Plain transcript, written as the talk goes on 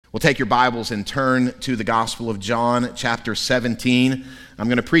We'll take your Bibles and turn to the Gospel of John, chapter 17. I'm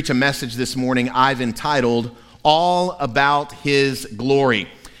going to preach a message this morning I've entitled, All About His Glory.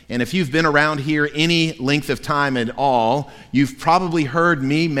 And if you've been around here any length of time at all, you've probably heard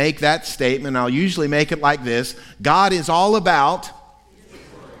me make that statement. I'll usually make it like this: God is all about,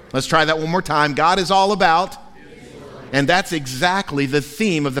 let's try that one more time, God is all about, and that's exactly the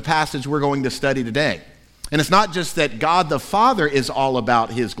theme of the passage we're going to study today. And it's not just that God the Father is all about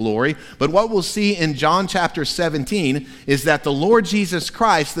his glory, but what we'll see in John chapter 17 is that the Lord Jesus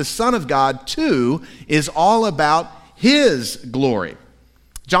Christ, the Son of God, too, is all about his glory.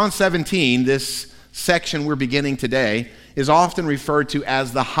 John 17, this section we're beginning today, is often referred to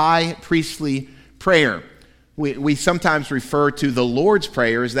as the high priestly prayer. We sometimes refer to the Lord's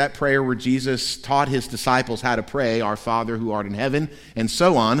Prayer as that prayer where Jesus taught his disciples how to pray, Our Father who art in heaven, and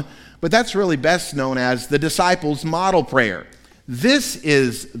so on. But that's really best known as the disciples' model prayer. This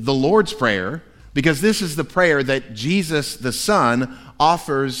is the Lord's Prayer because this is the prayer that Jesus the Son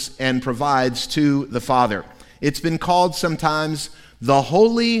offers and provides to the Father. It's been called sometimes the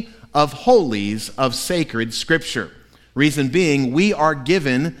Holy of Holies of sacred Scripture. Reason being, we are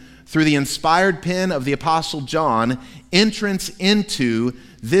given, through the inspired pen of the Apostle John, entrance into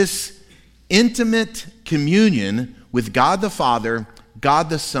this intimate communion with God the Father, God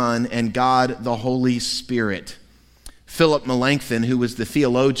the Son, and God the Holy Spirit. Philip Melanchthon, who was the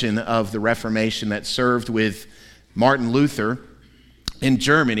theologian of the Reformation that served with Martin Luther in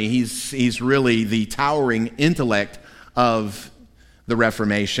Germany, he's really the towering intellect of the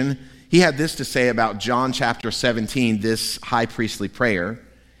Reformation. He had this to say about John chapter 17, this high priestly prayer.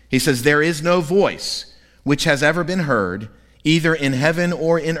 He says, "There is no voice which has ever been heard, either in heaven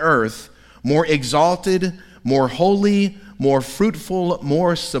or in earth, more exalted, more holy, more fruitful,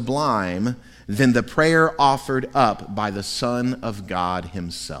 more sublime than the prayer offered up by the Son of God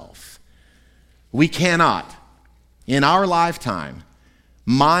himself." We cannot, in our lifetime,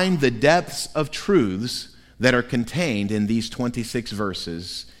 mine the depths of truths that are contained in these 26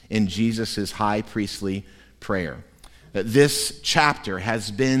 verses in Jesus' high priestly prayer. This chapter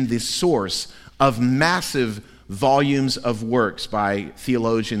has been the source of massive volumes of works by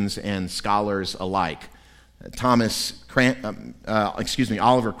theologians and scholars alike.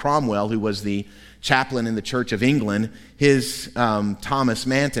 Oliver Cromwell, who was the chaplain in the Church of England, Thomas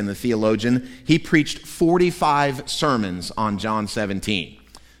Manton, the theologian, he preached 45 sermons on John 17.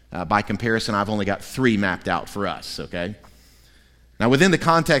 By comparison, I've only got 3 mapped out for us, okay? Now, within the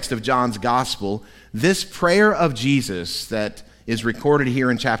context of John's gospel, this prayer of Jesus that is recorded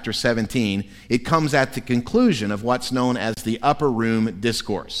here in chapter 17, it comes at the conclusion of what's known as the Upper Room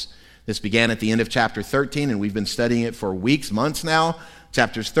Discourse. This began at the end of chapter 13, and we've been studying it for weeks, months now.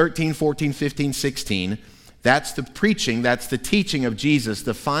 Chapters 13, 14, 15, 16. That's the preaching, that's the teaching of Jesus,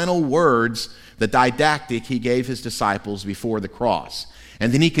 the final words, the didactic he gave his disciples before the cross.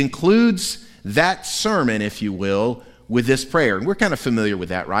 And then he concludes that sermon, if you will, with this prayer. And we're kind of familiar with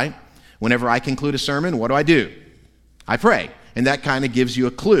that, right? Whenever I conclude a sermon, what do? I pray. And that kind of gives you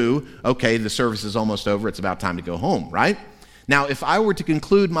a clue, okay, the service is almost over, it's about time to go home, right? Now, if I were to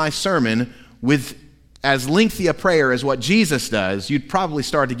conclude my sermon with as lengthy a prayer as what Jesus does, you'd probably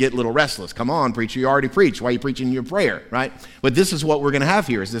start to get a little restless. Come on, preacher, you already preached. Why are you preaching your prayer, right? But this is what we're going to have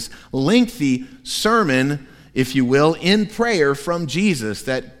here, is this lengthy sermon, if you will, in prayer from Jesus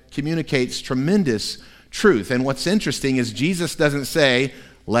that communicates tremendous truth. And what's interesting is Jesus doesn't say,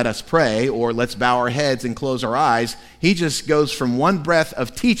 let us pray, or let's bow our heads and close our eyes. He just goes from one breath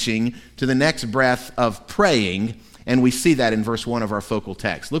of teaching to the next breath of praying. And we see that in verse 1 of our focal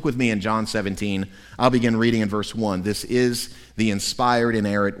text. Look with me in John 17. I'll begin reading in verse 1. This is the inspired,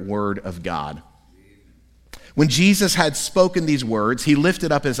 inerrant word of God. When Jesus had spoken these words, he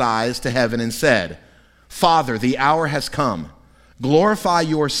lifted up his eyes to heaven and said, "Father, the hour has come. Glorify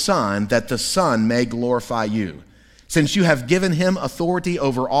your Son, that the Son may glorify you, since you have given him authority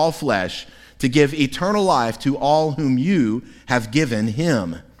over all flesh to give eternal life to all whom you have given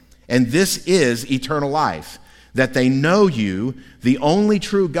him. And this is eternal life, that they know you, the only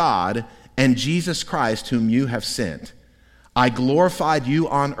true God, and Jesus Christ whom you have sent. I glorified you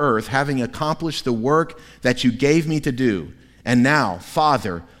on earth, having accomplished the work that you gave me to do. And now,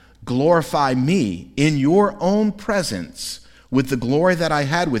 Father, glorify me in your own presence with the glory that I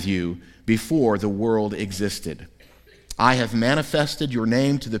had with you before the world existed. I have manifested your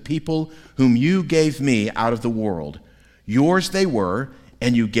name to the people whom you gave me out of the world. Yours they were,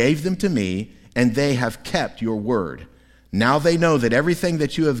 and you gave them to me, and they have kept your word. Now they know that everything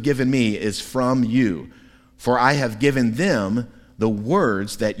that you have given me is from you, for I have given them the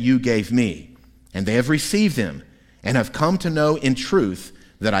words that you gave me, and they have received them, and have come to know in truth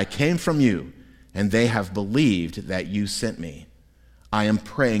that I came from you, and they have believed that you sent me. I am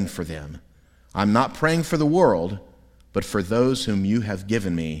praying for them. I'm not praying for the world, but for those whom you have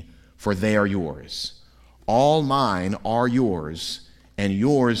given me, for they are yours. All mine are yours, and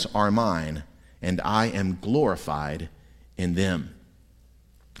yours are mine, and I am glorified in them."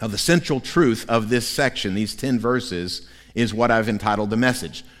 Now, the central truth of this section, these 10 verses, is what I've entitled the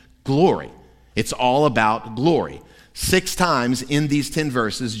message, glory. It's all about glory. 6 times in these 10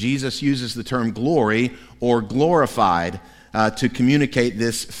 verses, Jesus uses the term glory or glorified to communicate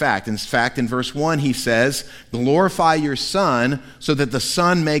this fact. In fact, in verse 1, he says, "Glorify your Son so that the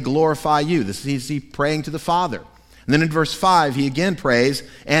Son may glorify you." This is he praying to the Father. And then in verse 5, he again prays,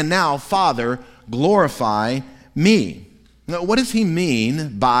 "And now, Father, glorify me." Now, what does he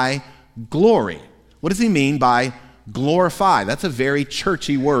mean by glory? What does he mean by glorify? That's a very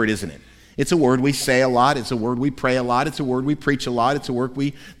churchy word, isn't it? It's a word we say a lot. It's a word we pray a lot. It's a word we preach a lot. It's a word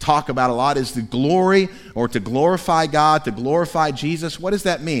we talk about a lot. Is the glory, or to glorify God, to glorify Jesus. What does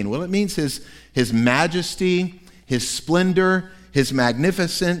that mean? Well, it means his majesty, his splendor, his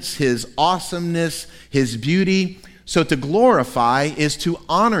magnificence, his awesomeness, his beauty. So to glorify is to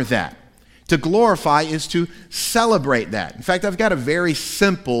honor that. To glorify is to celebrate that. In fact, I've got a very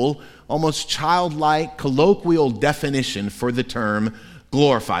simple, almost childlike, colloquial definition for the term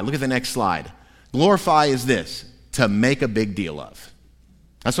glorify. Look at the next slide. Glorify is this: to make a big deal of.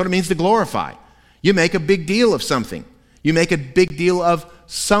 That's what it means to glorify. You make a big deal of something. You make a big deal of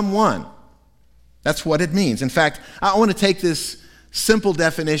someone. That's what it means. In fact, I want to take this simple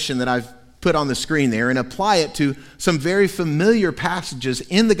definition that I've put on the screen there and apply it to some very familiar passages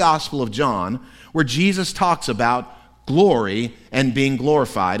in the Gospel of John where Jesus talks about glory and being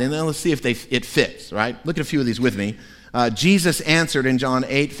glorified. And then let's see if it fits, right? Look at a few of these with me. Jesus answered in John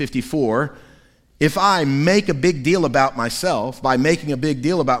 8:54, "If I make a big deal about myself, by making a big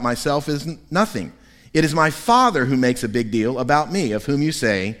deal about myself is nothing. It is my Father who makes a big deal about me, of whom you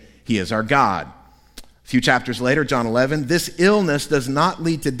say he is our God." A few chapters later, John 11, "This illness does not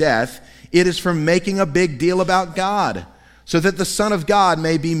lead to death. It is from making a big deal about God, so that the Son of God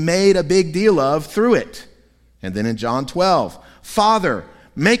may be made a big deal of through it." And then in John 12, "Father,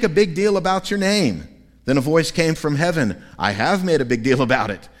 make a big deal about your name." Then a voice came from heaven, "I have made a big deal about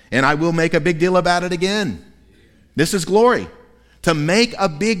it, and I will make a big deal about it again." This is glory. To make a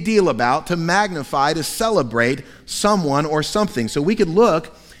big deal about, to magnify, to celebrate someone or something. So we could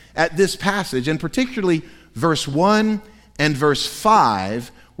look at this passage, and particularly verse 1 and verse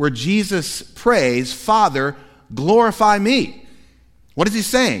 5, where Jesus prays, "Father, glorify me." What is he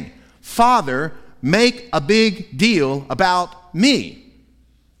saying? Father, make a big deal about me.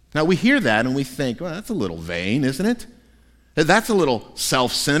 Now we hear that and we think, well, that's a little vain, isn't it? That's a little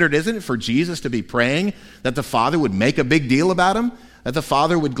self-centered, isn't it, for Jesus to be praying that the Father would make a big deal about him, that the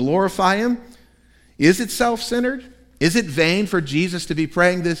Father would glorify him? Is it self-centered? Is it vain for Jesus to be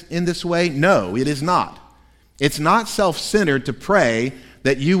praying this in this way? No, it is not. It's not self-centered to pray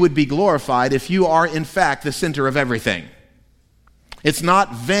that you would be glorified if you are, in fact, the center of everything. It's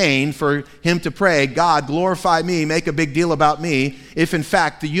not vain for him to pray, "God, glorify me, make a big deal about me," if, in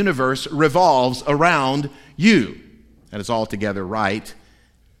fact, the universe revolves around you. That is altogether right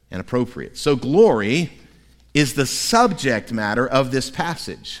and appropriate. So glory is the subject matter of this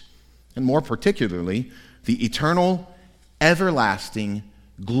passage, and more particularly, the eternal, everlasting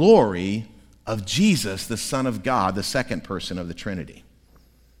glory of Jesus, the Son of God, the second person of the Trinity.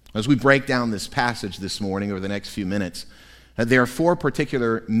 As we break down this passage this morning over the next few minutes, there are 4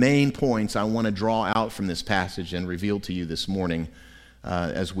 particular main points I want to draw out from this passage and reveal to you this morning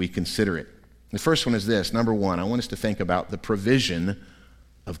as we consider it. The first one is this. Number 1, I want us to think about the provision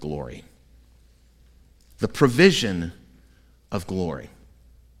of glory. The provision of glory.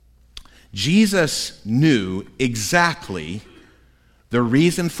 Jesus knew exactly the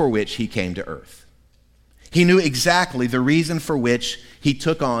reason for which he came to earth. He knew exactly the reason for which he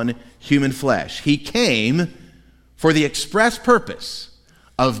took on human flesh. He came for the express purpose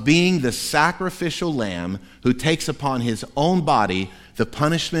of being the sacrificial lamb who takes upon his own body the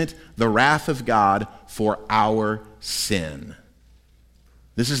punishment, the wrath of God for our sin.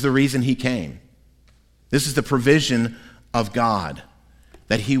 This is the reason he came. This is the provision of God,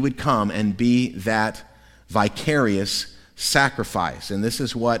 that he would come and be that vicarious sacrifice. And this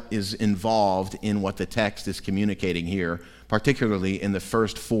is what is involved in what the text is communicating here, particularly in the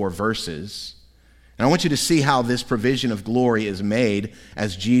first 4 verses. And I want you to see how this provision of glory is made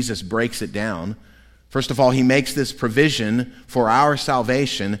as Jesus breaks it down. First of all, he makes this provision for our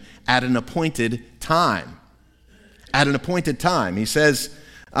salvation at an appointed time. At an appointed time. He says,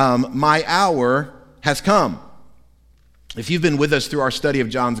 my hour has come. If you've been with us through our study of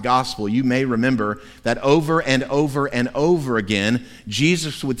John's gospel, you may remember that over and over and over again,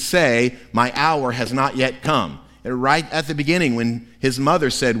 Jesus would say, "My hour has not yet come." And right at the beginning, when his mother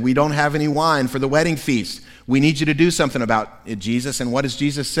said, "We don't have any wine for the wedding feast. We need you to do something about it, Jesus." And what does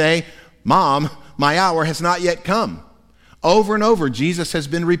Jesus say? "Mom, my hour has not yet come." Over and over, Jesus has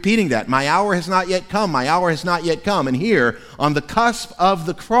been repeating that. My hour has not yet come. My hour has not yet come. And here, on the cusp of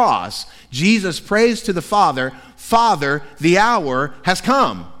the cross, Jesus prays to the Father, "Father, the hour has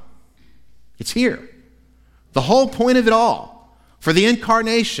come." It's here. The whole point of it all, for the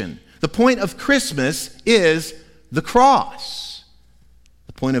incarnation, the point of Christmas is the cross.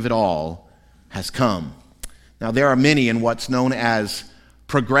 The point of it all has come. Now, there are many in what's known as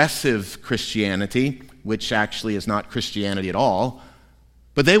progressive Christianity, which actually is not Christianity at all,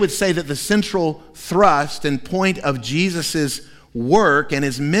 but they would say that the central thrust and point of Jesus' work and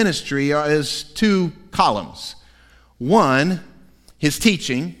his ministry is two columns. One, his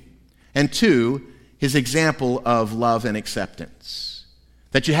teaching, and two, his example of love and acceptance.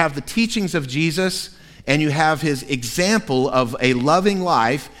 That you have the teachings of Jesus and you have his example of a loving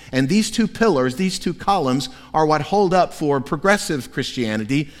life, and these two pillars, these two columns, are what hold up for progressive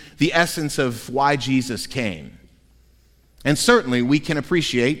Christianity the essence of why Jesus came. And certainly we can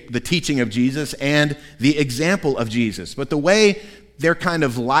appreciate the teaching of Jesus and the example of Jesus, but the way their kind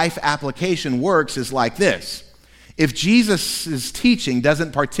of life application works is like this. If Jesus' teaching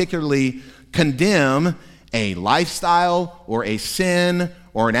doesn't particularly condemn a lifestyle or a sin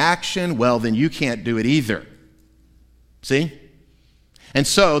or an action, well, then you can't do it either. See? And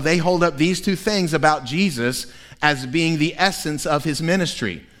so they hold up these two things about Jesus as being the essence of his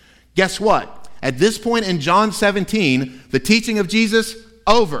ministry. Guess what? At this point in John 17, the teaching of Jesus,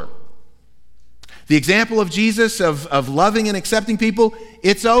 over. The example of Jesus of loving and accepting people,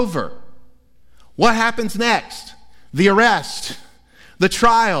 it's over. What happens next? The arrest, the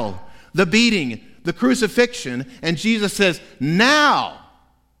trial, the beating, the crucifixion, and Jesus says, "Now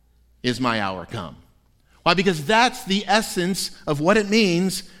is my hour come." Why? Because that's the essence of what it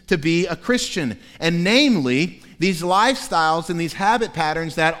means to be a Christian. And namely, these lifestyles and these habit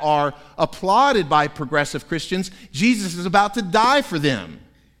patterns that are applauded by progressive Christians, Jesus is about to die for them.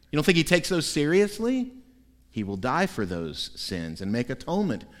 You don't think he takes those seriously? He will die for those sins and make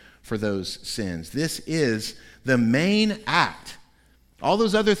atonement for those sins. This is the main act. All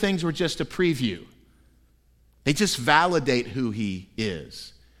those other things were just a preview. They just validate who he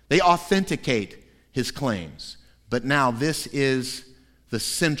is. They authenticate his claims. But now this is the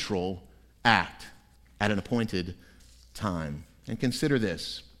central act at an appointed time. And consider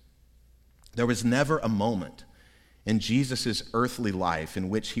this. There was never a moment in Jesus' earthly life in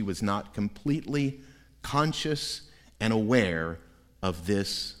which he was not completely conscious and aware of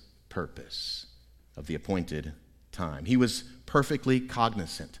this purpose, of the appointed time. He was perfectly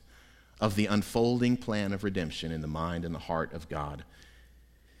cognizant of the unfolding plan of redemption in the mind and the heart of God.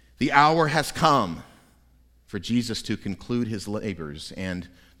 The hour has come for Jesus to conclude his labors and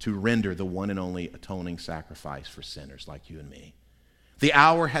to render the one and only atoning sacrifice for sinners like you and me. The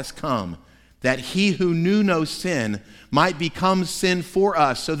hour has come that he who knew no sin might become sin for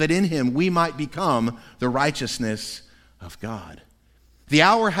us, so that in him we might become the righteousness of God. The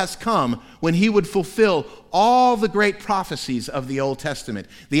hour has come when he would fulfill all the great prophecies of the Old Testament.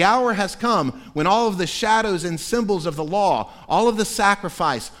 The hour has come when all of the shadows and symbols of the law, all of the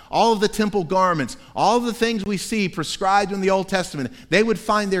sacrifice, all of the temple garments, all of the things we see prescribed in the Old Testament, they would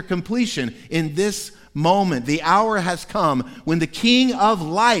find their completion in this moment. The hour has come when the King of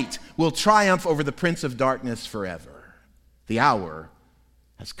light will triumph over the prince of darkness forever. The hour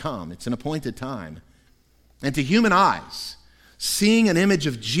has come. It's an appointed time. And to human eyes, seeing an image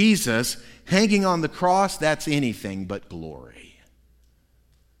of Jesus hanging on the cross, that's anything but glory.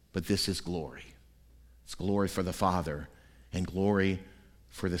 But this is glory. It's glory for the Father and glory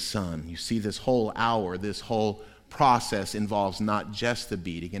for the Son. You see, this whole hour, this whole process involves not just the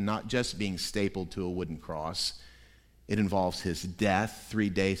beating and not just being stapled to a wooden cross. It involves his death, 3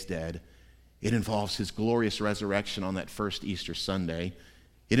 days dead. It involves his glorious resurrection on that first Easter Sunday.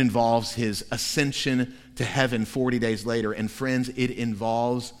 It involves his ascension to heaven 40 days later. And friends, it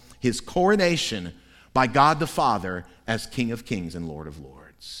involves his coronation by God the Father as King of Kings and Lord of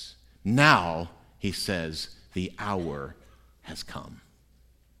Lords. Now, he says, the hour has come.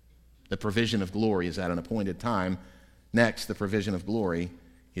 The provision of glory is at an appointed time. Next, the provision of glory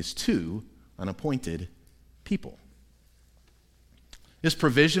is to an appointed people. This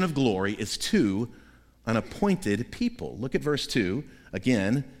provision of glory is to an appointed people. Look at verse 2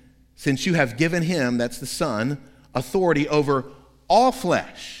 again. Since you have given him, that's the Son, authority over all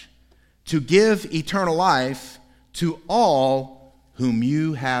flesh, to give eternal life to all whom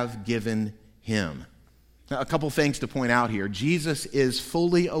you have given him. Now, a couple things to point out here. Jesus is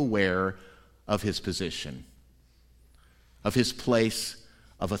fully aware of his position, of his place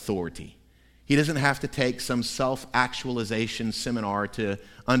of authority. He doesn't have to take some self-actualization seminar to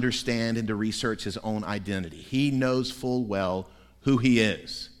understand and to research his own identity. He knows full well who he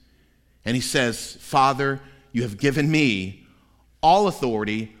is. And he says, Father, you have given me all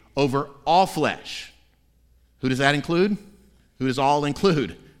authority over all flesh. Who does that include? Who does all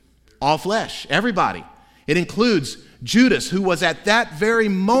include? All flesh, everybody. It includes Judas, who was at that very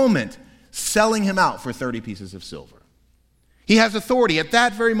moment selling him out for 30 pieces of silver. He has authority at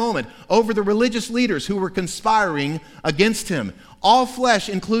that very moment over the religious leaders who were conspiring against him. All flesh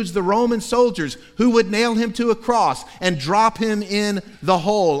includes the Roman soldiers who would nail him to a cross and drop him in the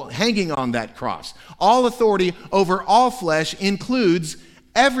hole, hanging on that cross. All authority over all flesh includes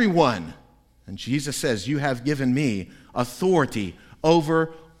everyone. And Jesus says, you have given me authority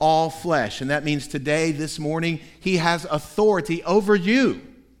over all flesh. And that means today, this morning, he has authority over you.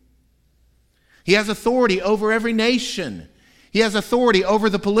 He has authority over every nation. He has authority over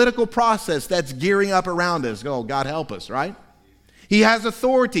the political process that's gearing up around us. Oh, God help us, right? He has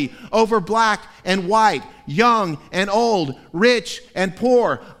authority over black and white, young and old, rich and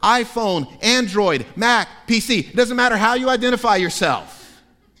poor, iPhone, Android, Mac, PC. It doesn't matter how you identify yourself.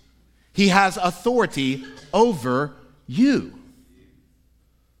 He has authority over you.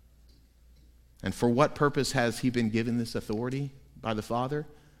 And for what purpose has he been given this authority by the Father?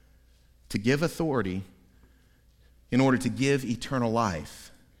 To give authority in order to give eternal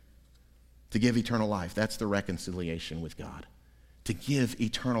life. To give eternal life. That's the reconciliation with God. To give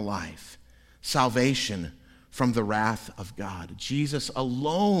eternal life. Salvation from the wrath of God. Jesus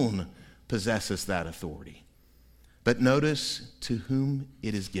alone possesses that authority. But notice to whom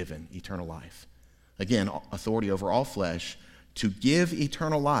it is given, eternal life. Again, authority over all flesh, to give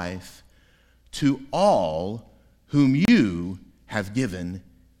eternal life to all whom you have given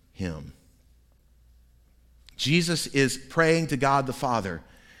him. Jesus is praying to God the Father,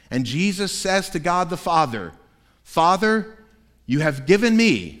 and Jesus says to God the Father, Father, you have given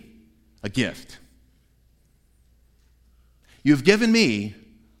me a gift. You have given me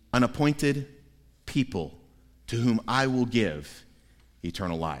an appointed people to whom I will give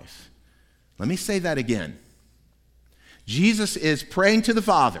eternal life. Let me say that again. Jesus is praying to the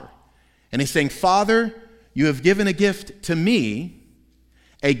Father, and he's saying, Father, you have given a gift to me,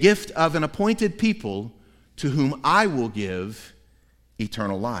 a gift of an appointed people to whom I will give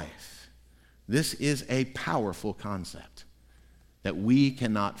eternal life. This is a powerful concept that we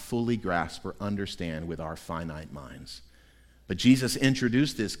cannot fully grasp or understand with our finite minds. But Jesus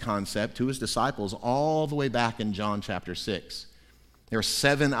introduced this concept to his disciples all the way back in John chapter 6. There are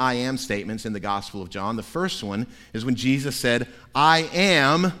 7 I am statements in the Gospel of John. The first one is when Jesus said, I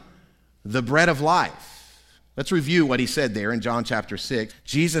am the bread of life. Let's review what he said there in John chapter 6.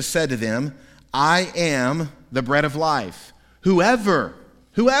 Jesus said to them, I am the bread of life. Whoever,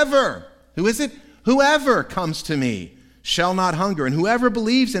 who is it? Whoever comes to me shall not hunger, and whoever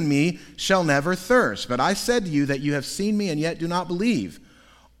believes in me shall never thirst. But I said to you that you have seen me and yet do not believe.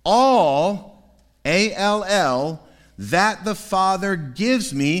 All, A-L-L, that the Father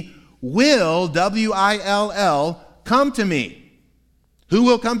gives me will, W-I-L-L, come to me. Who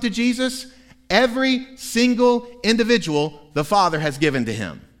will come to Jesus? Every single individual the Father has given to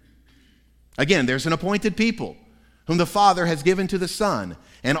him. Again, there's an appointed people whom the Father has given to the Son,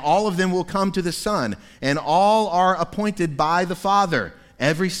 and all of them will come to the Son, and all are appointed by the Father,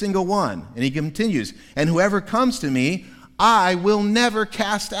 every single one. And he continues, and whoever comes to me, I will never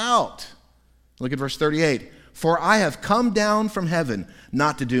cast out. Look at verse 38. For I have come down from heaven,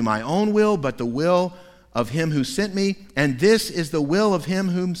 not to do my own will, but the will of him who sent me, and this is the will of him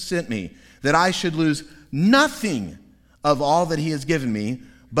whom sent me, that I should lose nothing of all that he has given me,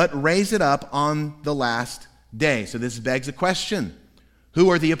 but raise it up on the last day. So this begs a question. Who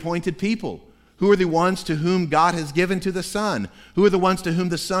are the appointed people? Who are the ones to whom God has given to the Son? Who are the ones to whom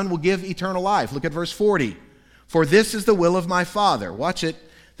the Son will give eternal life? Look at verse 40. For this is the will of my Father. Watch it.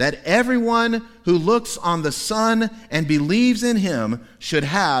 That everyone who looks on the Son and believes in him should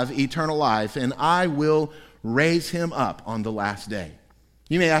have eternal life, and I will raise him up on the last day.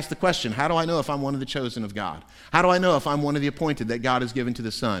 You may ask the question, how do I know if I'm one of the chosen of God? How do I know if I'm one of the appointed that God has given to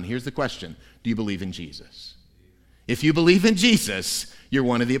the Son? Here's the question. Do you believe in Jesus? If you believe in Jesus, you're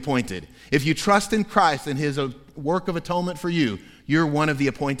one of the appointed. If you trust in Christ and his work of atonement for you, you're one of the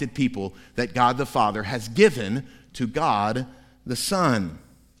appointed people that God the Father has given to God the Son.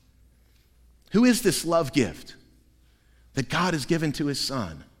 Who is this love gift that God has given to his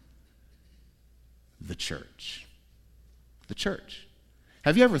Son? The church. the church.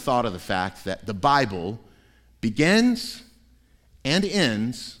 Have you ever thought of the fact that the Bible begins and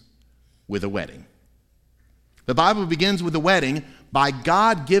ends with a wedding? The Bible begins with a wedding by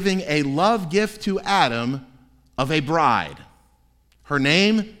God giving a love gift to Adam of a bride. Her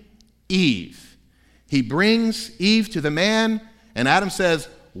name, Eve. He brings Eve to the man, and Adam says,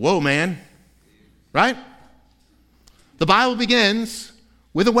 "Whoa, man." Right? The Bible begins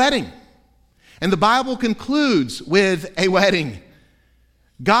with a wedding, and the Bible concludes with a wedding.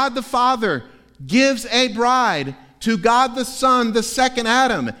 God the Father gives a bride to God the Son, the second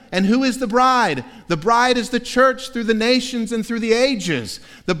Adam. And who is the bride? The bride is the church through the nations and through the ages.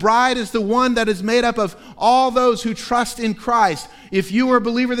 The bride is the one that is made up of all those who trust in Christ. If you are a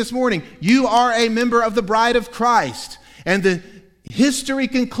believer this morning, you are a member of the bride of Christ. And the history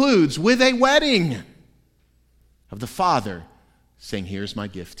concludes with a wedding of the Father saying, "Here's my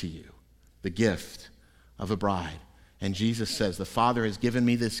gift to you," the gift of a bride. And Jesus says, "The Father has given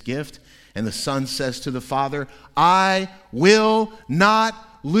me this gift." And the Son says to the Father, "I will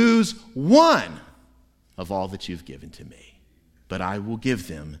not lose one of all that you've given to me, but I will give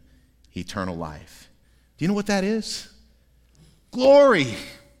them eternal life." Do you know what that is? Glory.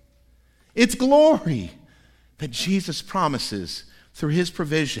 It's glory that Jesus promises through his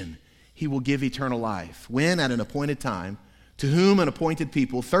provision he will give eternal life. When? At an appointed time. To whom? An appointed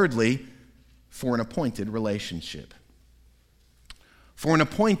people. Thirdly, for an appointed relationship. For an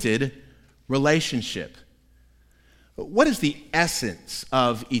appointed relationship. What is the essence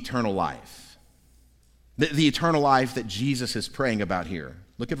of eternal life? The eternal life that Jesus is praying about here.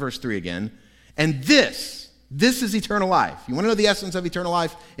 Look at verse 3 again. And this is eternal life. You want to know the essence of eternal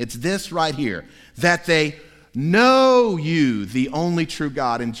life? It's this right here. That they know you, the only true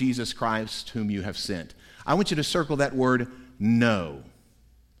God, and Jesus Christ, whom you have sent. I want you to circle that word, know.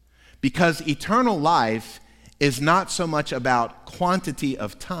 Because eternal life is not so much about quantity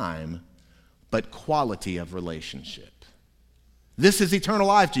of time, but quality of relationship. This is eternal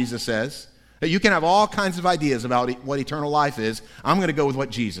life, Jesus says. You can have all kinds of ideas about what eternal life is. I'm going to go with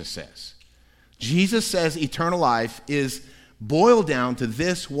what Jesus says. Jesus says eternal life is boiled down to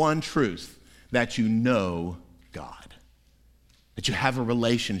this one truth, that you know God, that you have a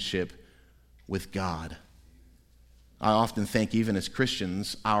relationship with God. I often think, even as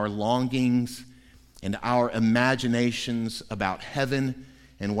Christians, our longings and our imaginations about heaven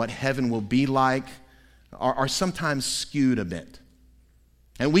and what heaven will be like are sometimes skewed a bit.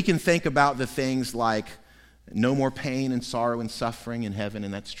 And we can think about the things like no more pain and sorrow and suffering in heaven,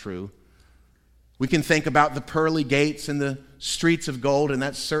 and that's true. We can think about the pearly gates and the streets of gold, and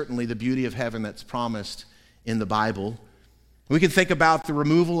that's certainly the beauty of heaven that's promised in the Bible. We can think about the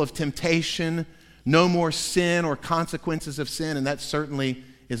removal of temptation, no more sin or consequences of sin, and that certainly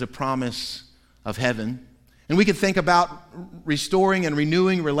is a promise of heaven. And we can think about restoring and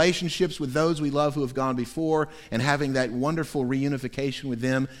renewing relationships with those we love who have gone before and having that wonderful reunification with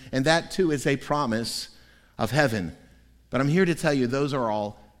them, and that too is a promise of heaven. But I'm here to tell you those are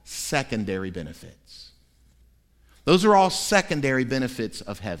all secondary benefits. Those are all secondary benefits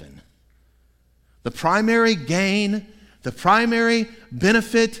of heaven. The primary gain, the primary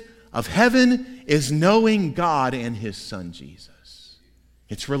benefit of heaven is knowing God and his Son Jesus.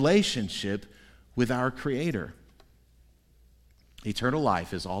 It's relationship with our Creator. Eternal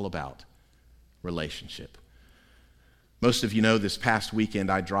life is all about relationship. Most of you know this past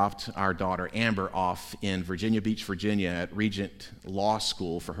weekend I dropped our daughter Amber off in Virginia Beach, Virginia at Regent Law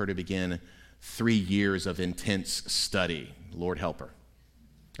School for her to begin 3 years of intense study. Lord help her,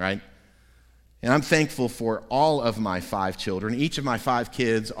 right? And I'm thankful for all of my 5 children. Each of my 5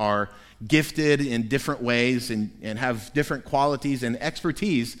 kids are gifted in different ways and have different qualities and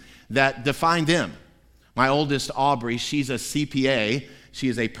expertise that define them. My oldest, Aubrey, she's a CPA. She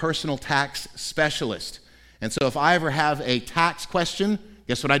is a personal tax specialist. And so if I ever have a tax question,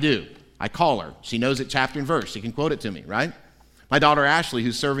 guess what I do? I call her. She knows it chapter and verse. She can quote it to me, right? My daughter Ashley,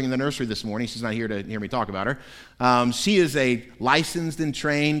 who's serving in the nursery this morning, she's not here to hear me talk about her. She is a licensed and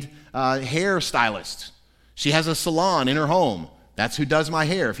trained hair stylist. She has a salon in her home. That's who does my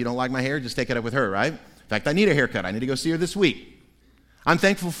hair. If you don't like my hair, just take it up with her, right? In fact, I need a haircut. I need to go see her this week. I'm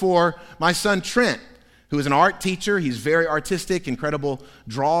thankful for my son Trent, who is an art teacher. He's very artistic, incredible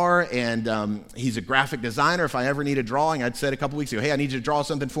drawer, and he's a graphic designer. If I ever need a drawing, I'd said a couple weeks ago, hey, I need you to draw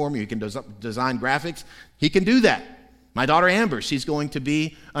something for me. You can design graphics. He can do that. My daughter Amber, she's going to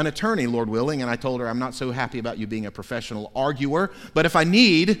be an attorney, Lord willing, and I told her I'm not so happy about you being a professional arguer, but if I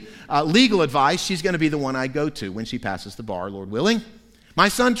need legal advice, she's going to be the one I go to when she passes the bar, Lord willing. My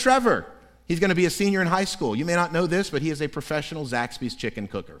son Trevor, he's going to be a senior in high school. You may not know this, but he is a professional Zaxby's chicken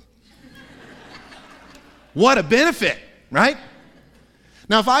cooker. What a benefit. right?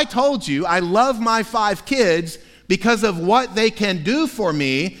 Now, if I told you I love my 5 kids because of what they can do for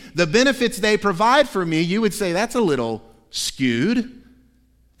me, the benefits they provide for me, you would say that's a little skewed.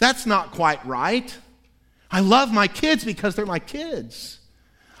 That's not quite right. I love my kids because they're my kids.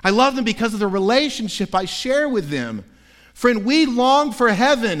 I love them because of the relationship I share with them. Friend, we long for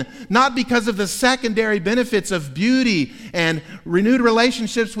heaven not because of the secondary benefits of beauty and renewed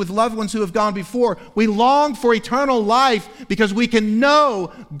relationships with loved ones who have gone before. We long for eternal life because we can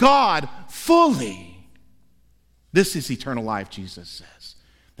know God fully. This is eternal life, Jesus says,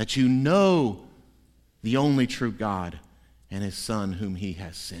 that you know the only true God and his Son whom he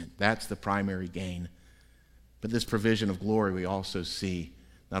has sent. That's the primary gain. But this provision of glory we also see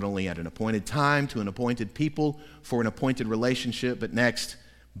not only at an appointed time to an appointed people for an appointed relationship, but next,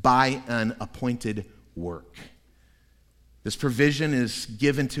 by an appointed work. This provision is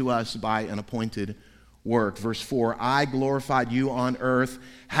given to us by an appointed work. Verse 4, I glorified you on earth,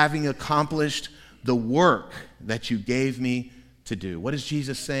 having accomplished the work that you gave me to do. What is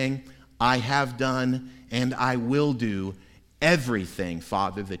Jesus saying? I have done and I will do everything,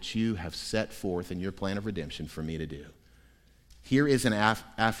 Father, that you have set forth in your plan of redemption for me to do. Here is an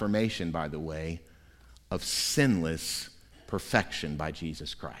affirmation, by the way, of sinless perfection by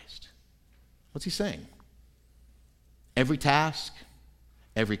Jesus Christ. What's he saying? Every task,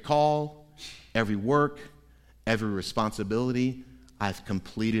 every call, every work, every responsibility, I've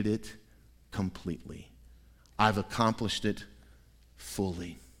completed it completely. I've accomplished it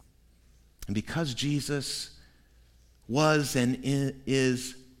fully. And because Jesus was and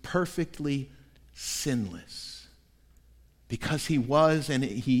is perfectly sinless, because he was and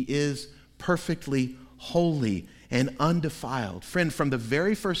he is perfectly holy and undefiled. Friend, from the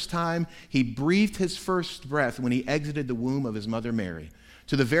very first time he breathed his first breath when he exited the womb of his mother Mary,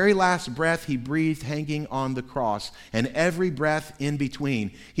 to the very last breath he breathed hanging on the cross, and every breath in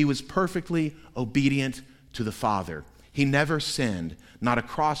between, he was perfectly obedient to the Father. He never sinned, not a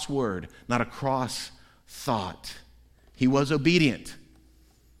cross word, not a cross thought. He was obedient.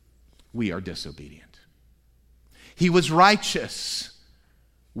 We are disobedient. He was righteous.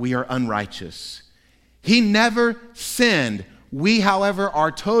 We are unrighteous. He never sinned. We, however,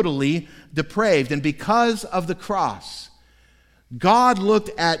 are totally depraved. And because of the cross, God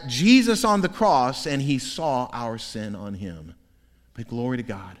looked at Jesus on the cross and he saw our sin on him. But glory to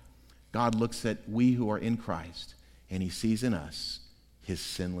God. God looks at we who are in Christ and he sees in us his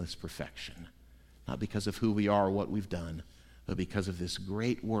sinless perfection. Not because of who we are or what we've done, but because of this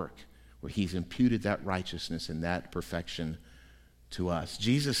great work where he's imputed that righteousness and that perfection to us.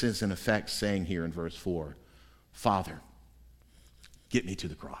 Jesus is in effect saying here in verse 4, Father, get me to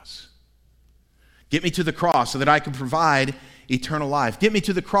the cross. Get me to the cross so that I can provide eternal life. Get me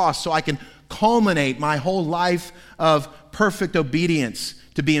to the cross so I can culminate my whole life of perfect obedience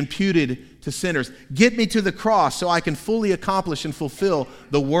to be imputed to sinners. Get me to the cross so I can fully accomplish and fulfill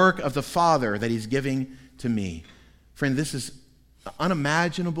the work of the Father that he's giving to me. Friend, this is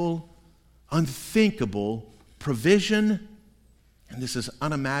unimaginable, unthinkable provision, and this is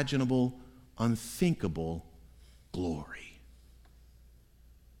unimaginable, unthinkable glory.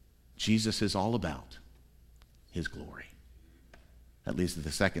 Jesus is all about his glory. That leads to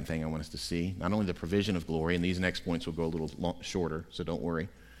the second thing I want us to see. Not only the provision of glory, and these next points will go a little shorter, so don't worry.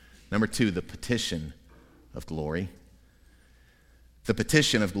 Number 2, the petition of glory. The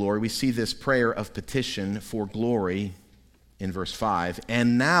petition of glory. We see this prayer of petition for glory in verse 5.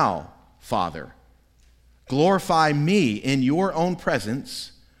 And now, Father, glorify me in your own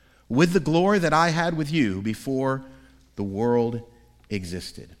presence with the glory that I had with you before the world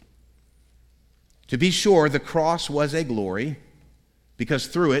existed. To be sure, the cross was a glory, because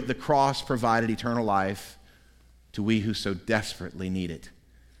through it, the cross provided eternal life to we who so desperately need it.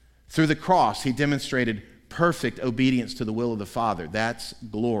 Through the cross, he demonstrated perfect obedience to the will of the Father. That's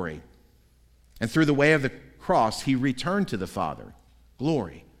glory. And through the way of the cross, he returned to the Father.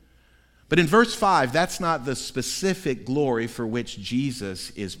 Glory. But in verse 5, that's not the specific glory for which Jesus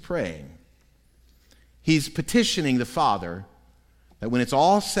is praying. He's petitioning the Father that when it's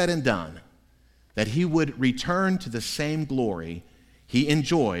all said and done, that he would return to the same glory he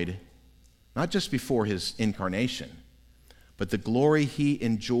enjoyed, not just before his incarnation, but the glory he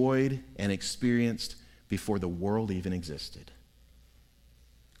enjoyed and experienced before the world even existed.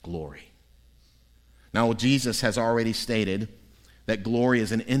 Glory. Now, Jesus has already stated that glory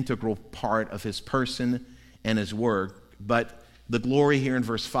is an integral part of his person and his work, but the glory here in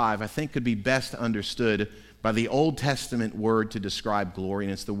verse 5, I think, could be best understood by the Old Testament word to describe glory,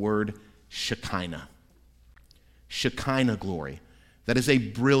 and it's the word Shekinah. Shekinah glory. That is a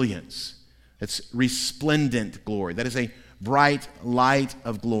brilliance, It's resplendent glory. That is a bright light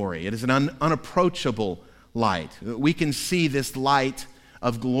of glory. It is an unapproachable light. We can see this light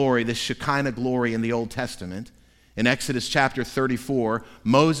of glory, this Shekinah glory in the Old Testament. In Exodus chapter 34,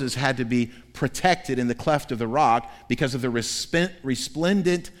 Moses had to be protected in the cleft of the rock because of the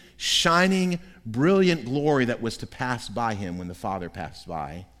resplendent, shining, brilliant glory that was to pass by him when the Father passed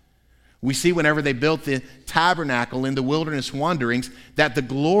by. We see whenever they built the tabernacle in the wilderness wanderings that the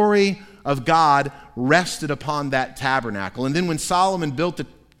glory of God rested upon that tabernacle. And then when Solomon built the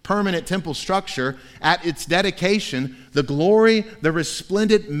permanent temple structure, at its dedication, the glory, the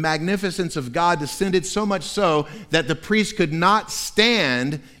resplendent magnificence of God descended so much so that the priests could not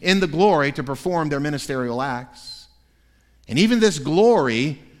stand in the glory to perform their ministerial acts. And even this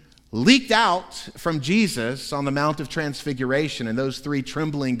glory leaked out from Jesus on the Mount of Transfiguration, and those 3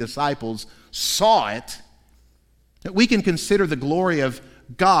 trembling disciples saw it. We can consider the glory of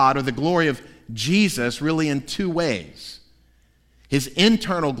God or the glory of Jesus really in 2 ways. His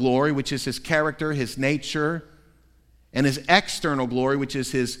internal glory, which is his character, his nature, and his external glory, which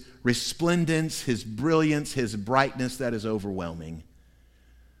is his resplendence, his brilliance, his brightness that is overwhelming.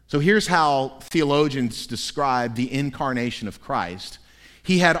 So here's how theologians describe the incarnation of Christ.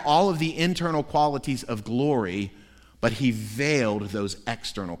 He had all of the internal qualities of glory, but he veiled those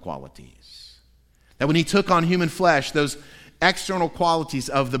external qualities. That when he took on human flesh, those external qualities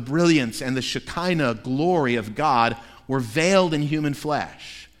of the brilliance and the Shekinah glory of God were veiled in human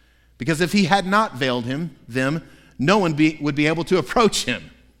flesh. Because if he had not veiled them, no one would be able to approach him.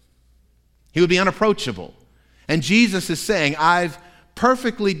 He would be unapproachable. And Jesus is saying, I've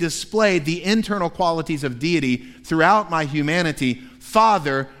perfectly displayed the internal qualities of deity throughout my humanity.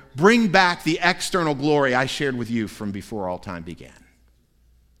 Father, bring back the external glory I shared with you from before all time began.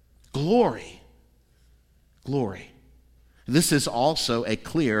 Glory. Glory. This is also a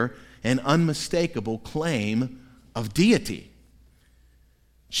clear and unmistakable claim of deity.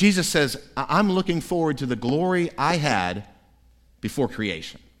 Jesus says, I'm looking forward to the glory I had before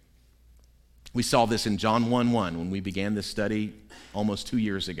creation. We saw this in John 1:1 when we began this study almost 2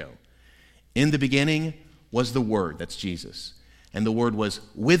 years ago. In the beginning was the Word, that's Jesus. And the Word was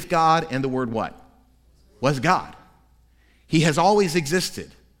with God, and the Word what? Was God. He has always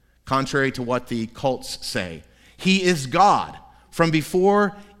existed, contrary to what the cults say. He is God. From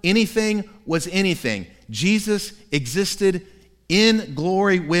before anything was anything, Jesus existed in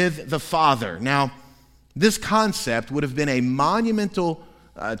glory with the Father. Now, this concept would have been a monumental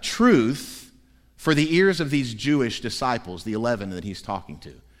truth for the ears of these Jewish disciples, the 11 that he's talking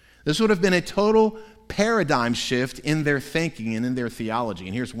to. This would have been a total paradigm shift in their thinking and in their theology.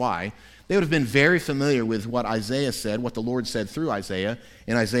 And here's why. They would have been very familiar with what Isaiah said, what the Lord said through Isaiah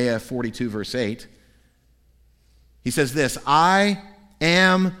in Isaiah 42, verse 8. He says this, I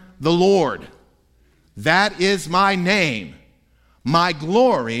am the Lord. That is my name. My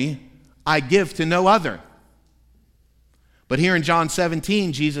glory I give to no other. But here in John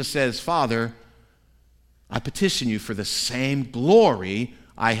 17, Jesus says, Father, I petition you for the same glory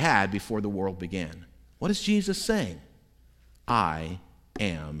I had before the world began. What is Jesus saying? I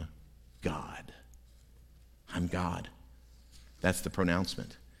am God. I'm God. That's the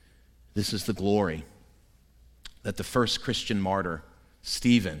pronouncement. This is the glory that the first Christian martyr,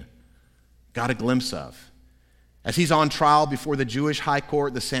 Stephen, got a glimpse of. As he's on trial before the Jewish high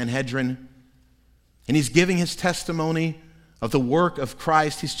court, the Sanhedrin, and he's giving his testimony of the work of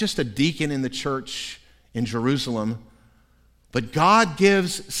Christ. He's just a deacon in the church in Jerusalem. But God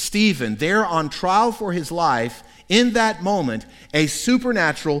gives Stephen, there on trial for his life, in that moment, a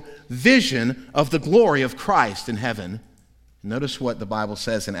supernatural vision of the glory of Christ in heaven. Notice what the Bible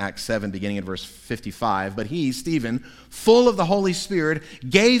says in Acts 7, beginning at verse 55. But he, Stephen, full of the Holy Spirit,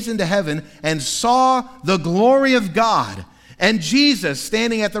 gazed into heaven and saw the glory of God and Jesus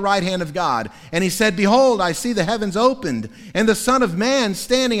standing at the right hand of God. And he said, Behold, I see the heavens opened and the Son of Man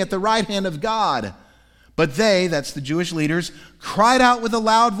standing at the right hand of God. But they, that's the Jewish leaders, cried out with a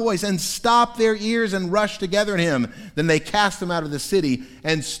loud voice and stopped their ears and rushed together at him. Then they cast him out of the city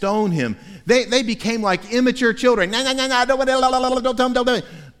and stoned him. They became like immature children. They didn't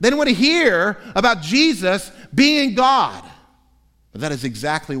want to hear about Jesus being God. But that is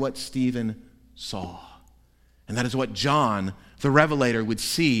exactly what Stephen saw. And that is what John, the Revelator, would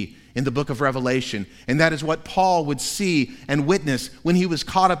see in the book of Revelation. And that is what Paul would see and witness when he was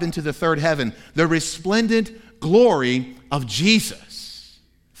caught up into the third heaven. The resplendent glory of Jesus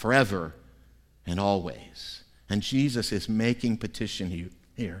forever and always. And Jesus is making petition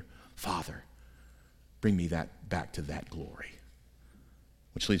here. Father, bring me back to that glory.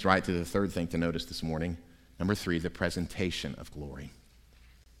 Which leads right to the third thing to notice this morning. Number 3, the presentation of glory.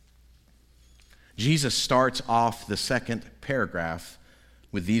 Jesus starts off the second paragraph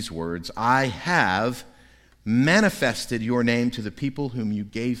with these words, I have manifested your name to the people whom you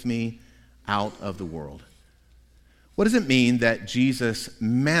gave me out of the world. What does it mean that Jesus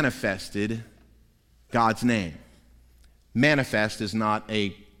manifested God's name? Manifest is not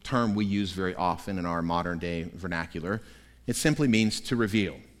a term we use very often in our modern day vernacular. It simply means to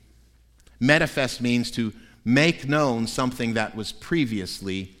reveal. Manifest means to make known something that was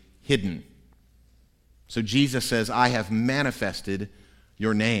previously hidden. So Jesus says, I have manifested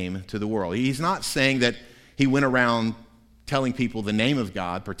your name to the world. He's not saying that he went around telling people the name of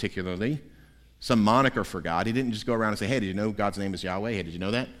God particularly, some moniker for God. He didn't just go around and say, hey, did you know God's name is Yahweh? Hey, did you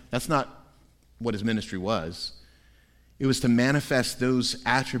know that? That's not what his ministry was. It was to manifest those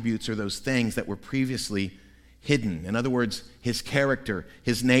attributes or those things that were previously hidden. In other words, his character,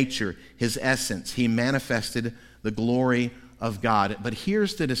 his nature, his essence. He manifested the glory of God. But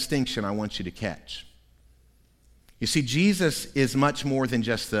here's the distinction I want you to catch. You see, Jesus is much more than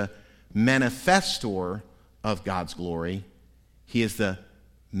just the manifestor of God's glory. He is the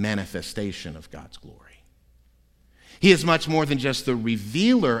manifestation of God's glory. He is much more than just the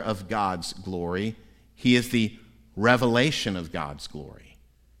revealer of God's glory. He is the revelation of God's glory.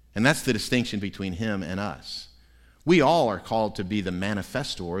 And that's the distinction between him and us. We all are called to be the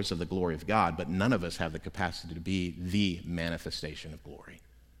manifestors of the glory of God, but none of us have the capacity to be the manifestation of glory.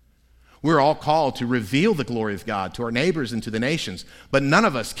 We're all called to reveal the glory of God to our neighbors and to the nations, but none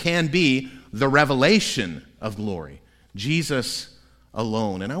of us can be the revelation of glory. Jesus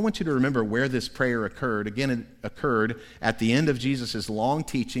alone. And I want you to remember where this prayer occurred. Again, it occurred at the end of Jesus' long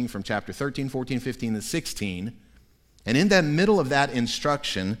teaching from chapter 13, 14, 15, and 16. And in the middle of that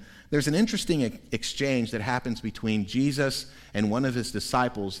instruction, there's an interesting exchange that happens between Jesus and one of his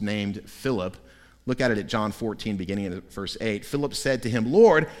disciples named Philip. Look at it at John 14, beginning at verse 8. Philip said to him,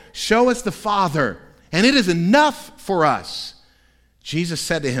 Lord, show us the Father, and it is enough for us. Jesus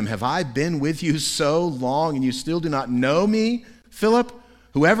said to him, have I been with you so long, and you still do not know me, Philip?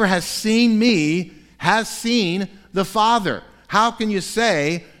 Whoever has seen me has seen the Father. How can you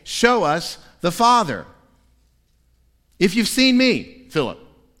say, show us the Father? If you've seen me, Philip,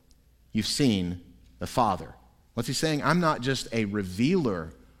 you've seen the Father. What's he saying? I'm not just a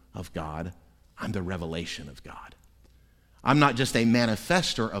revealer of God, I'm the revelation of God. I'm not just a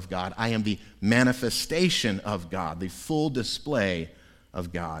manifester of God, I am the manifestation of God, the full display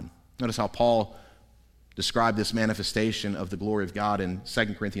of God. Notice how Paul described this manifestation of the glory of God in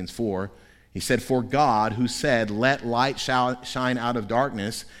 2 Corinthians 4. He said, for God, who said, let light shine out of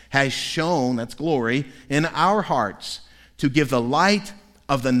darkness, has shone, that's glory, in our hearts to give the light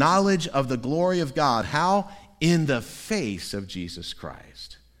of the knowledge of the glory of God. How? In the face of Jesus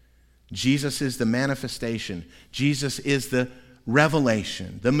Christ. Jesus is the manifestation. Jesus is the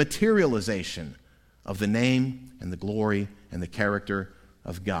revelation, the materialization of the name and the glory and the character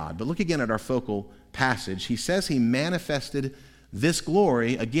of God. But look again at our focal passage. He says he manifested this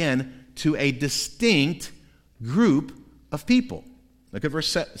glory, again, to a distinct group of people. Look at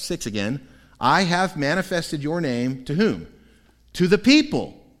verse 6 again. I have manifested your name to whom? To the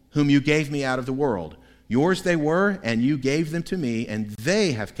people whom you gave me out of the world. Yours they were, and you gave them to me, and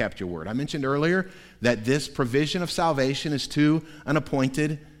they have kept your word. I mentioned earlier that this provision of salvation is to an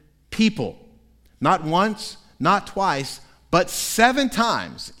appointed people. Not once, not twice, but 7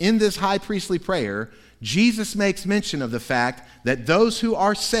 times in this high priestly prayer, Jesus makes mention of the fact that those who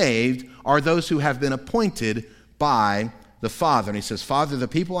are saved are those who have been appointed by the Father. And he says, Father, the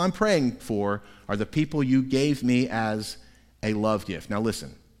people I'm praying for are the people you gave me as a love gift. Now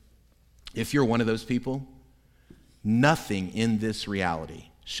listen. If you're one of those people, nothing in this reality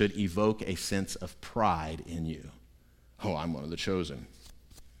should evoke a sense of pride in you. Oh, I'm one of the chosen.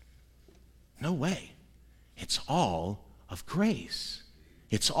 No way. It's all of grace.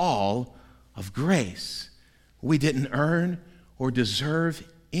 It's all of grace. We didn't earn or deserve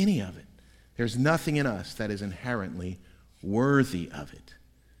any of it. There's nothing in us that is inherently worthy of it.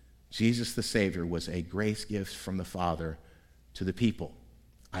 Jesus the Savior was a grace gift from the Father to the people.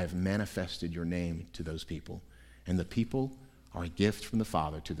 I have manifested your name to those people, and the people are a gift from the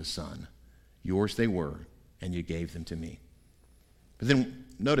Father to the Son. Yours they were, and you gave them to me. But then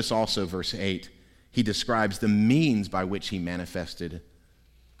notice also verse 8, he describes the means by which he manifested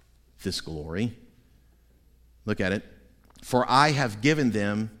this glory. Look at it. For I have given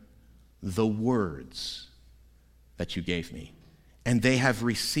them the words that you gave me, and they have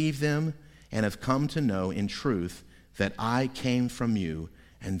received them and have come to know in truth that I came from you,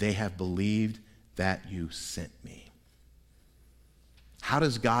 and they have believed that you sent me. How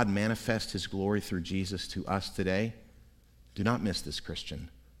does God manifest his glory through Jesus to us today? Do not miss this,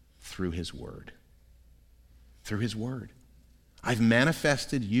 Christian, through his word. through his word. I've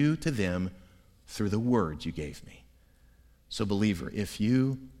manifested you to them through the word you gave me. So believer, if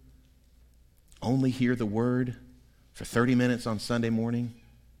you only hear the word for 30 minutes on Sunday morning,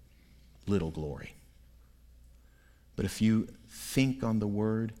 little glory. But if you think on the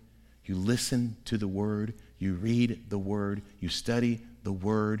word, you listen to the word, you read the word, you study the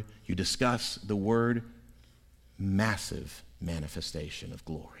word, you discuss the word, massive manifestation of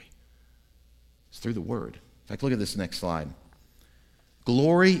glory. It's through the word. In fact, look at this next slide.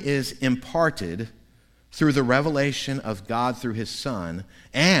 Glory is imparted through the revelation of God through his Son,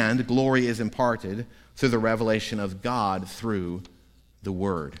 and glory is imparted through the revelation of God through the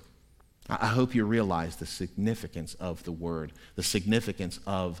Word. I hope you realize the significance of the Word, the significance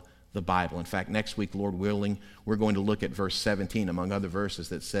of the Bible. In fact, next week, Lord willing, we're going to look at verse 17, among other verses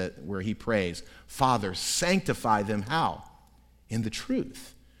that said where he prays, Father, sanctify them how? In the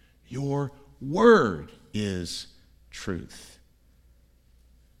truth. Your word is truth.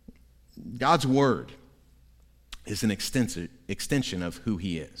 God's word is an extension of who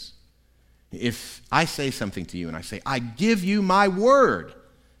he is. If I say something to you and I say, I give you my word,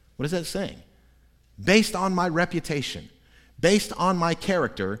 what is that saying? Based on my reputation, based on my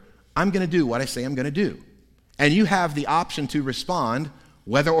character, I'm going to do what I say I'm going to do. And you have the option to respond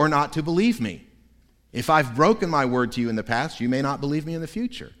whether or not to believe me. If I've broken my word to you in the past, you may not believe me in the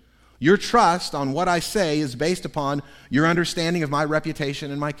future. Your trust on what I say is based upon your understanding of my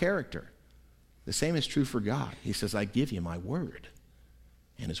reputation and my character. The same is true for God. He says, I give you my word,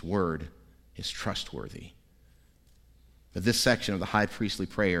 and his word is trustworthy. But this section of the high priestly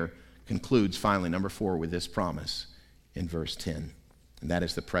prayer concludes finally, number 4, with this promise in verse 10, and that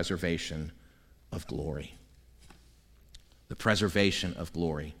is the preservation of glory. The preservation of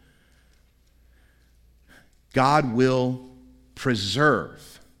glory. God will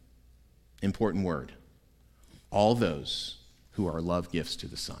preserve, important word, all those who are love gifts to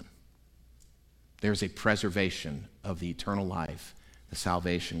the Son. There's a preservation of the eternal life, the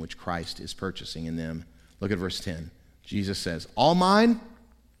salvation which Christ is purchasing in them. Look at verse 10. Jesus says, all mine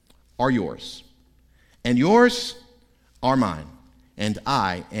are yours, and yours are mine, and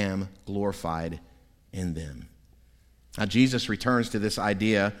I am glorified in them. Now, Jesus returns to this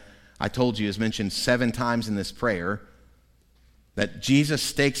idea I told you is mentioned 7 times in this prayer, that Jesus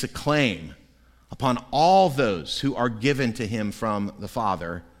stakes a claim upon all those who are given to him from the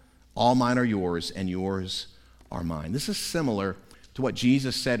Father. All mine are yours, and yours are mine. This is similar to what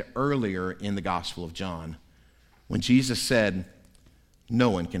Jesus said earlier in the Gospel of John, when Jesus said, no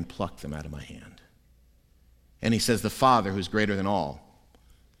one can pluck them out of my hand. And he says, the Father, who's greater than all,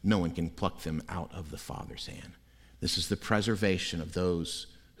 no one can pluck them out of the Father's hand. This is the preservation of those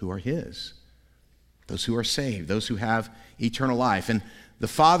who are his, those who are saved, those who have eternal life. And the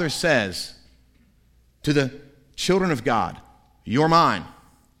Father says to the children of God, you're mine.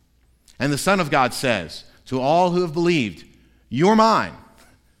 And the Son of God says to all who have believed, you're mine.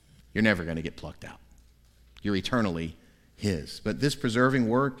 You're never going to get plucked out. You're eternally his. But this preserving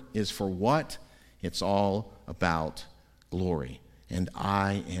work is for what? It's all about glory. And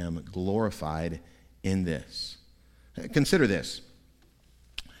I am glorified in this. Consider this.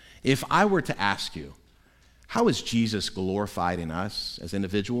 If I were to ask you, how is Jesus glorified in us as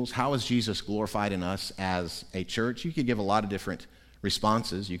individuals? How is Jesus glorified in us as a church? You could give a lot of different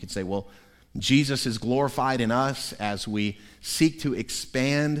responses. You could say, well, Jesus is glorified in us as we seek to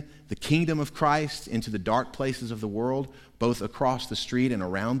expand the kingdom of Christ into the dark places of the world, both across the street and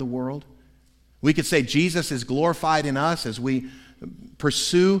around the world. We could say Jesus is glorified in us as we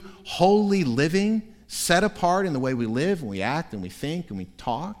pursue holy living, set apart in the way we live and we act and we think and we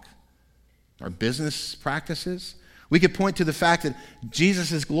talk, our business practices. We could point to the fact that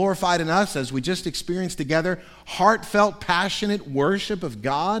Jesus is glorified in us as we just experienced together heartfelt, passionate worship of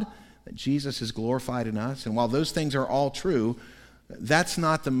God, that Jesus is glorified in us. And while those things are all true, that's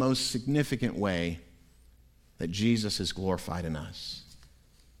not the most significant way that Jesus is glorified in us.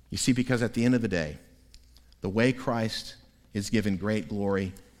 You see, because at the end of the day, the way Christ is given great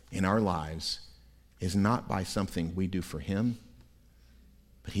glory in our lives is not by something we do for him,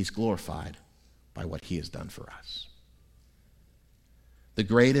 but he's glorified by what he has done for us. The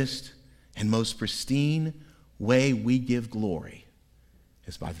greatest and most pristine way we give glory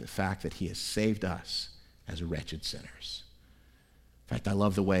is by the fact that he has saved us as wretched sinners. In fact, I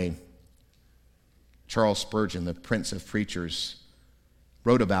love the way Charles Spurgeon, the Prince of Preachers,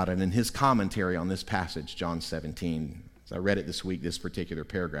 wrote about it in his commentary on this passage, John 17. As I read it this week, this particular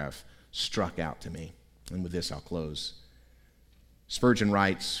paragraph struck out to me. And with this, I'll close. Spurgeon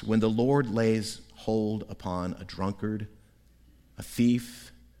writes, when the Lord lays hold upon a drunkard, a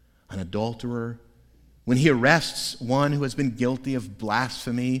thief, an adulterer, When he arrests one who has been guilty of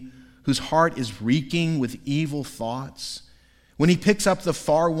blasphemy, whose heart is reeking with evil thoughts, when he picks up the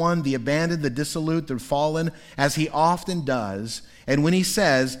far one, the abandoned, the dissolute, the fallen, as he often does, and when he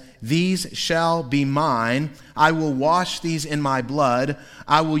says, "These shall be mine, I will wash these in my blood,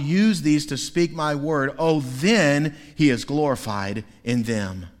 I will use these to speak my word," oh, then he is glorified in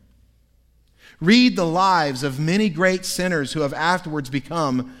them. Read the lives of many great sinners who have afterwards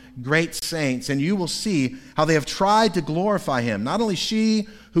become great saints, and you will see how they have tried to glorify him. Not only she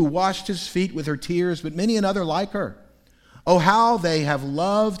who washed his feet with her tears, but many another like her. Oh, how they have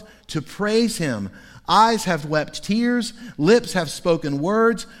loved to praise him. Eyes have wept tears, lips have spoken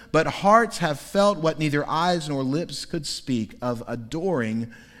words, but hearts have felt what neither eyes nor lips could speak of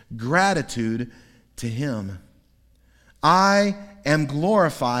adoring gratitude to him. I am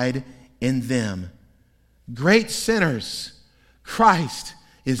glorified in them. Great sinners, Christ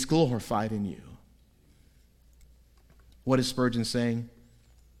is glorified in you. What is Spurgeon saying?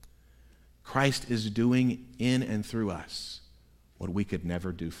 Christ is doing in and through us what we could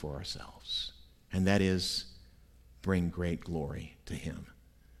never do for ourselves, and that is bring great glory to him,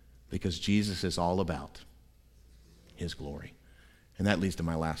 because Jesus is all about his glory. And that leads to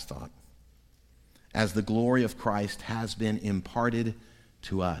my last thought. As the glory of Christ has been imparted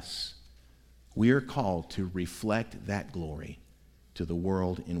to us, we are called to reflect that glory to the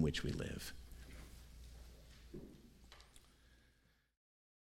world in which we live.